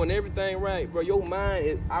right, doing everything right, bro,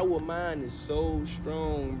 our mind is so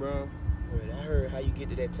strong, bro. Bro, I heard how you get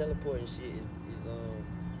to that teleporting shit is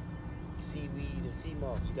seaweed and sea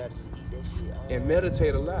moss. You gotta just eat that shit all and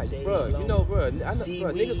meditate a lot, bro. Long. You know, bro.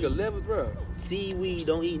 Niggas could live it, bro. Seaweed,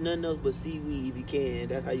 don't eat nothing else but seaweed if you can.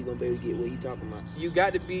 That's how you gonna be able to get what you talking about. You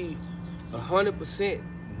got to be 100%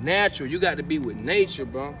 natural. You got to be with nature,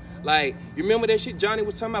 bro. Like, you remember that shit Johnny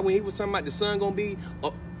was talking about when he was talking about the sun gonna be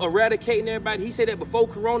eradicating everybody? He said that before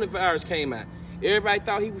coronavirus came out. Everybody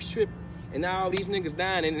thought he was tripping. And now all these niggas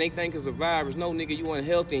dying and they think it's a virus. No, nigga, you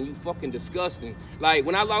unhealthy and you fucking disgusting. Like,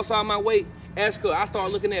 when I lost all my weight, I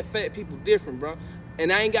started looking at fat people different, bro. And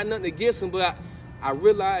I ain't got nothing against them, but I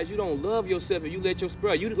realized you don't love yourself if you let your,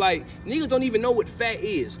 bro, you like, niggas don't even know what fat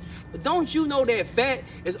is. But don't you know that fat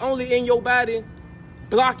is only in your body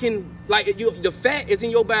blocking, like, the fat is in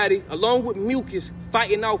your body along with mucus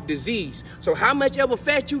fighting off disease. So how much ever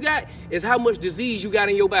fat you got is how much disease you got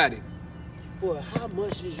in your body. Boy, how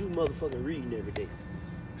much is you motherfucking reading every day?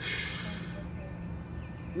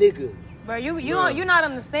 Nigga. Bro, you not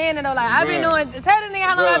understanding though. Like, I've been knowing, tell this nigga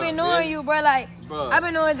how long I've been knowing you, bro. Like, I've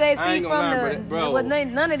been knowing JC from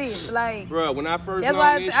none of this. Like, bro, when I first that's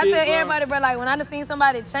why I tell everybody, bro, like, when I done seen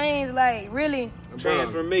somebody change, like, really.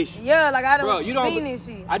 Transformation. Yeah, like, I done seen this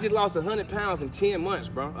shit. I just lost 100 pounds in 10 months,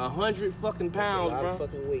 bro. 100 fucking pounds, that's a lot bro.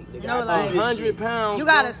 Of fucking weight, nigga. No, like, 100 pounds. You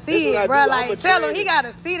gotta see it, bro. Like, tell him he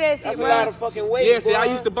gotta see that shit, that's bro. That's a lot of fucking weight, yeah, see, I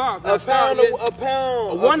used to box. A pound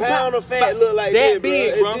of fat look like that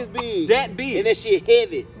big, bro. It's this big. That big. And that shit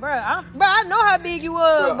heavy. Bro, I know how big you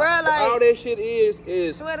was, bro. Like, all that shit is.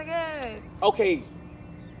 Swear to God. Okay,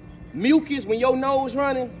 mucus, when your nose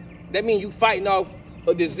running, that means you fighting off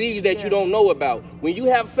a disease that you don't know about. When you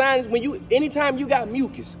have signs, anytime you got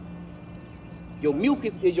mucus, your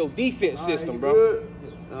mucus is your defense system, bro.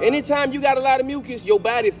 Anytime you got a lot of mucus, your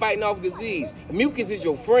body fighting off disease. Mucus is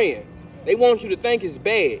your friend. They want you to think it's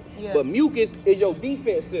bad, but mucus is your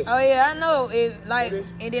defense system. Oh yeah, I know. It like,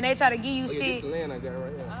 and then they try to give you shit. This the land I got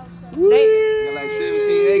right here. They got like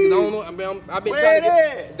 17 acres. I don't know. I've been trying to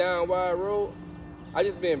get down Wide Road. I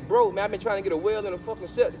just been broke, man. I've been trying to get a well in a fucking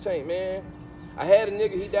septic tank, man. I had a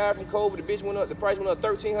nigga, he died from COVID. The bitch went up. The price went up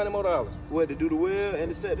 $1,300 more. What, to do the well and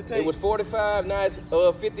to set the tank? It was 45. Now it's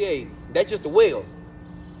 58. That's just the well.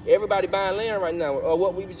 Everybody buying land right now. Or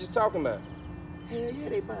what we was just talking about. Hell yeah,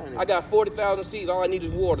 they buying it. I got 40,000 seeds. All I need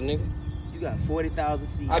is water, nigga. You got 40,000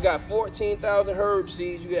 seeds. I got 14,000 herb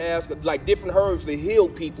seeds. You can ask, like, different herbs to heal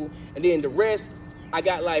people. And then the rest, I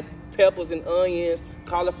got like peppers and onions,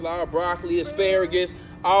 cauliflower, broccoli, asparagus,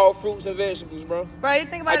 all fruits and vegetables, bro. Bro, you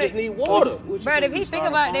think about I just need water. Bro, if he think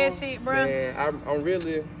about that shit, bro. Man, I'm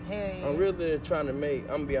really trying to make.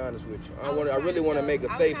 I'm gonna be honest with you. I really want to make a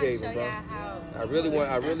safe haven, bro. I really want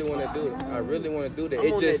to do it. I really want to do that.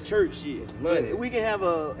 It's just that church shit. It's money. We can have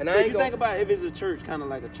a. And if you think about it, if it's a church, kind of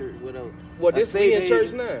like a church, whatever. Well, this we in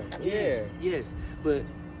church now. Yes, but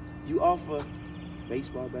you offer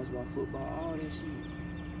baseball, basketball, football, all that shit.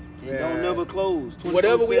 And don't never close.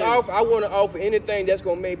 Whatever we offer, I want to offer anything that's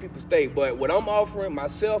gonna make people stay. But what I'm offering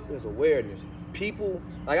myself is awareness. people,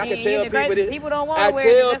 like I See, can tell the people crazy- that people don't wanna I wear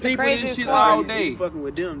it. tell That's the people this craziest shit part. all You day. fucking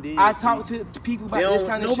with them, then I talk to people about this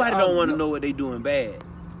kind of shit. Nobody don't want to know what they doing bad.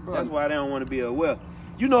 Bro. That's why they don't want to be aware.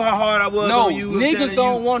 You know how hard I was No, on you. niggas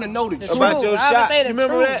don't want to know the truth. about your I would shot. say You the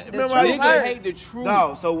remember truth. that? The Remember how you truth Niggas said? hate the truth.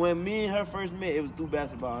 Dog, so when me and her first met, it was through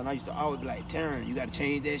basketball, and I used to always be like, Taryn, you got to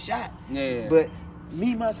change that shot. Yeah. But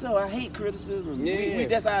me, myself, I hate criticism. Yeah.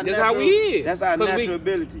 That's our That's natural, how we is. That's our 'Cause we- natural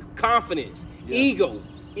ability. Confidence, Yeah.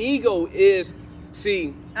 ego is.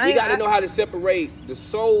 See, we got to know how to separate the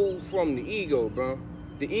soul from the ego, bro.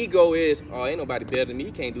 The ego is, oh, ain't nobody better than me.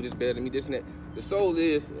 He can't do this better than me. This and that. The soul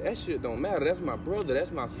is, that shit don't matter. That's my brother.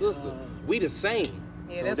 That's my sister. We the same.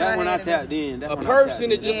 Yeah, So that's that's what when I had to do. tapped in. That's A when I person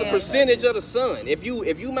tapped is just Yeah. a percentage of the sun. If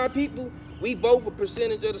you my people, we both a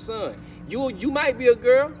percentage of the sun. You might be a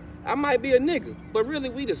girl, I might be a nigga, but really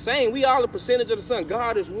we the same. We all a percentage of the sun.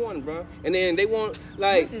 God is one, bro. And then they want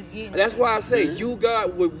like You just getting that's why I say you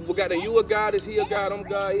God. We got that you a God is he a God. I'm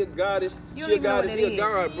God. He a God is You she a don't even know God what is he a that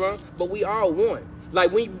God, bro. But we all one.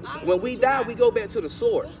 Like when we die, we go back to the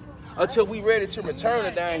source. Until we ready to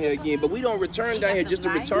return down here again, but we don't return down here just to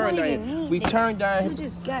return down here. We turn down here.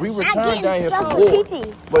 We return down here for war.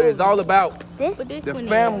 But it's all about Put this the one in.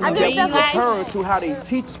 family I that guess we that's what- return to how they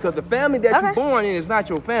teach us. Because the family that you're born in is not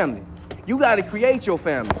your family. You got to create your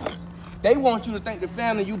family. They want you to think the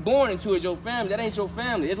family you born into is your family. That ain't your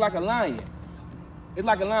family. It's like a lion. It's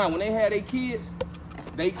like a lion. When they had their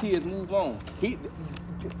kids move on.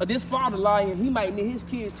 This father lion, he might need his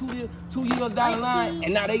kids 2 years down the line,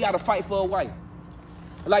 and now they got to fight for a wife.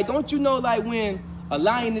 Like, don't you know, like, when a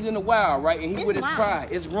lion is in the wild, right, and he with his pride,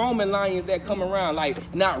 it's roaming lions that come around,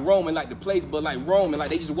 like, not roaming like the place, but like roaming, like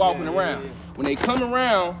they just walking around. When they come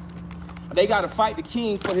around, they got to fight the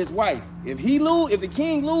king for his wife. If the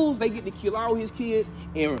king lose, they get to kill all his kids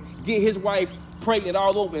and get his wife pregnant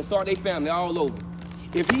all over and start their family all over.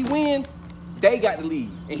 If he win, they got to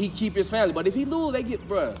leave and he keep his family. But if he lose, they get,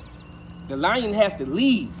 bruh, the lion has to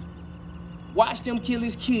leave. Watch them kill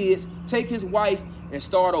his kids, take his wife, and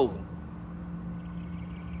start over.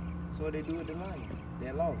 So what they do with the lion?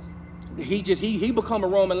 They lost. He become a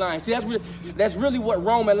Roman lion. See, that's really what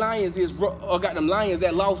Roman lions is. Or got them lions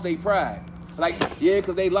that lost their pride. Like, yeah,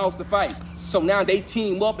 because they lost the fight. So now they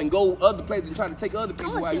team up and go other places and try to take other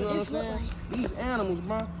people out. You know what I'm saying? These animals,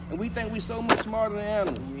 bro. And we think we so much smarter than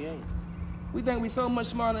animals. We ain't. We think we so much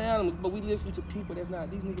smarter than animals, but we listen to people these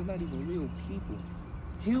niggas not even real people.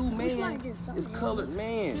 Human is colored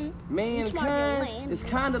man. Mankind is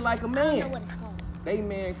kind of like a man. They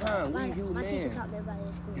mankind, we human. My teacher taught me about it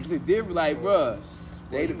at school. It's different, like, bruh.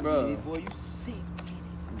 They the bruh. Boy, you sick with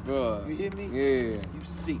it. Bruh. You hear me? Yeah. You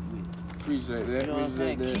sick with it. Appreciate that. You know what I'm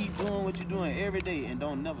saying? Appreciate that. Keep doing what you're doing every day and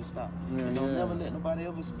don't never stop. Yeah, and don't yeah. never let nobody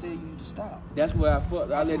else tell you to stop. That's where I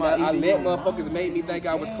fucked. I let motherfuckers make me think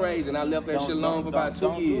I was crazy, and I left that shit alone for about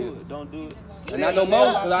 2 years. Don't do it. And not no more,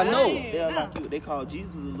 because I know. They'll lock you. They call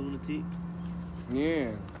Jesus a lunatic.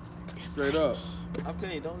 Yeah. Straight up. I'm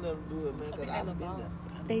telling you, don't let them do it, man, because I've been there.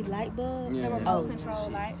 They light bulb. Yeah. Oh, Control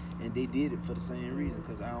light. And they did it for the same reason,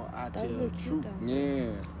 because I tell the look cute, truth. though. Yeah.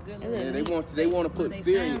 It Yeah, looks they want to put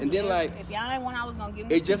fear in. And then, like, If y'all ain't one, I was gonna give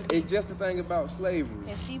me. it's just the thing about slavery.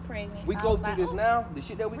 If she pregnant, We I go was through like, this oh, now, the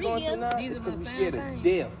shit that we going through now, These is are because the we same scared of things.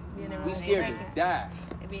 death. Being around We the scared bracket. to die.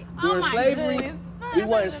 If it- Oh During my slavery, goodness. we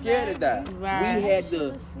wasn't scared to die. Right. We had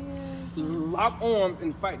to lock arms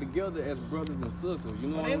and fight together as brothers and sisters. You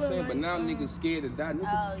know what I'm saying? But now niggas scared to die.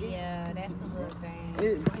 Niggas Oh scared. yeah, that's the little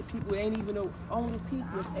thing. White people ain't even know older people.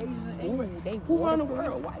 It's Asians and Arabs. they Who run the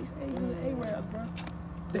world? Whites, Asians, and Arabs, bro.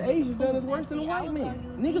 The Asians done is worse than the white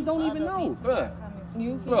man. Niggas don't even know, bruh.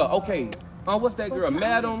 Bruh, okay. What's that girl?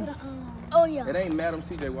 Madam? Oh yeah. It ain't Madam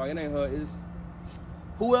C.J. White. It ain't her. It's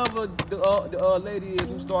whoever the lady is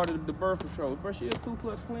who started the birth control. First, she a Ku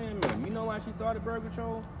Klux Klan man. You know why she started birth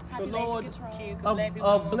control? The Lord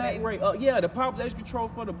of black race. Yeah, the population control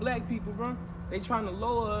for the black people, bro. They trying to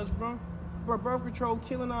lower us, bro. Bro, birth control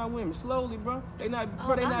killing our women slowly, bro. They not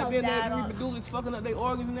being able to reproduce. It's fucking up their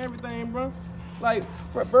organs and everything, bro. Like,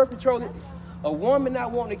 birth control. A woman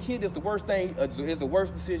not wanting a kid is the worst thing. Is the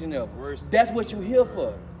worst decision ever. That's what you here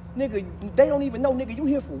for, nigga. They don't even know, nigga. You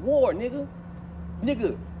here for war, nigga.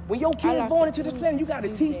 Nigga, when your kid is born into this planet, you gotta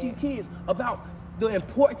teach these kids about the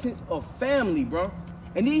importance of family, bro.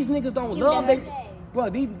 And these niggas don't love they, these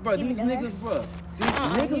niggas, bro. These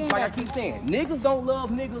niggas, like I keep saying, niggas don't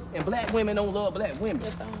love niggas, and black women don't love black women.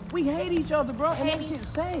 We hate each other, bro, and that shit's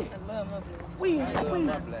sad.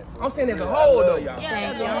 I'm saying as a whole, though.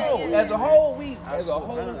 As a whole,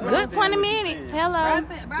 Good 20 minutes. Hello.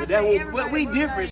 But we different.